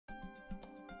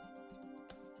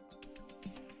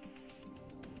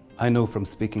I know from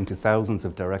speaking to thousands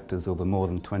of directors over more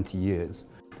than 20 years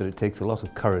that it takes a lot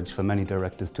of courage for many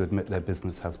directors to admit their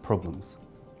business has problems.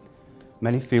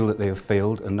 Many feel that they have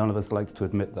failed, and none of us likes to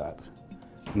admit that.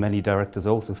 Many directors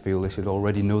also feel they should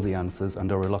already know the answers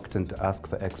and are reluctant to ask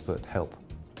for expert help.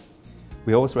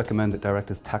 We always recommend that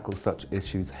directors tackle such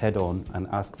issues head-on and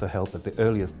ask for help at the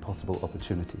earliest possible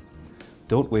opportunity.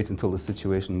 Don't wait until the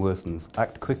situation worsens.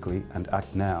 Act quickly and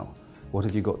act now. What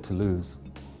have you got to lose?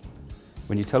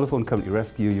 When you telephone Company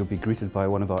Rescue, you'll be greeted by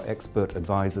one of our expert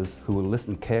advisors who will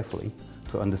listen carefully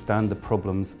to understand the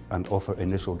problems and offer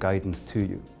initial guidance to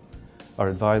you. Our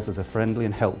advisors are friendly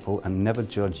and helpful and never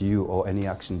judge you or any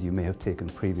actions you may have taken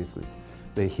previously.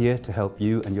 They're here to help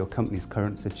you and your company's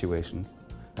current situation,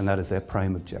 and that is their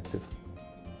prime objective.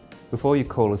 Before you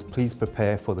call us, please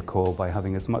prepare for the call by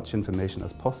having as much information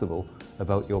as possible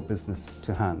about your business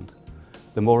to hand.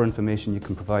 The more information you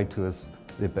can provide to us,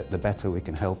 the better we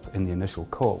can help in the initial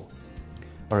call.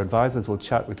 Our advisors will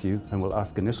chat with you and will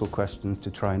ask initial questions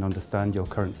to try and understand your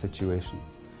current situation.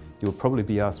 You will probably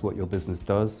be asked what your business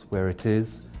does, where it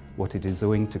is, what it is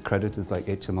owing to creditors like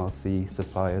HMRC,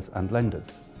 suppliers and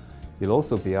lenders. You'll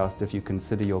also be asked if you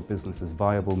consider your business as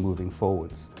viable moving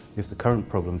forwards, if the current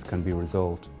problems can be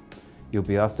resolved. You'll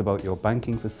be asked about your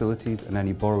banking facilities and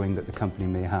any borrowing that the company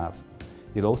may have.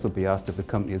 You'll also be asked if the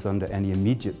company is under any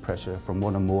immediate pressure from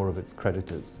one or more of its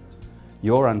creditors.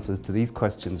 Your answers to these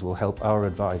questions will help our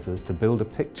advisors to build a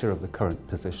picture of the current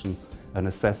position and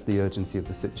assess the urgency of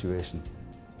the situation.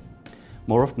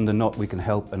 More often than not, we can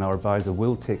help, and our advisor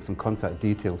will take some contact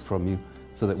details from you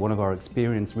so that one of our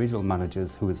experienced regional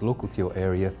managers who is local to your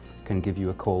area can give you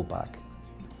a call back.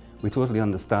 We totally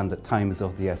understand that time is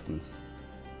of the essence.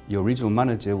 Your regional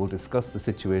manager will discuss the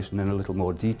situation in a little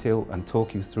more detail and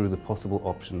talk you through the possible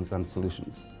options and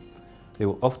solutions. They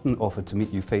will often offer to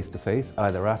meet you face to face,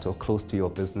 either at or close to your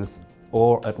business,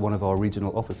 or at one of our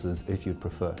regional offices if you'd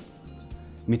prefer.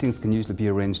 Meetings can usually be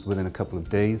arranged within a couple of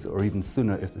days or even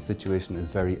sooner if the situation is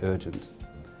very urgent.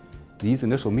 These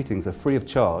initial meetings are free of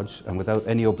charge and without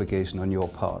any obligation on your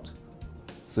part.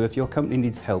 So if your company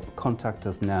needs help, contact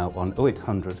us now on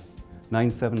 0800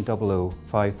 9700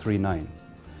 539.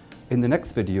 In the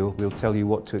next video, we'll tell you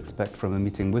what to expect from a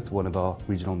meeting with one of our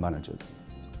regional managers.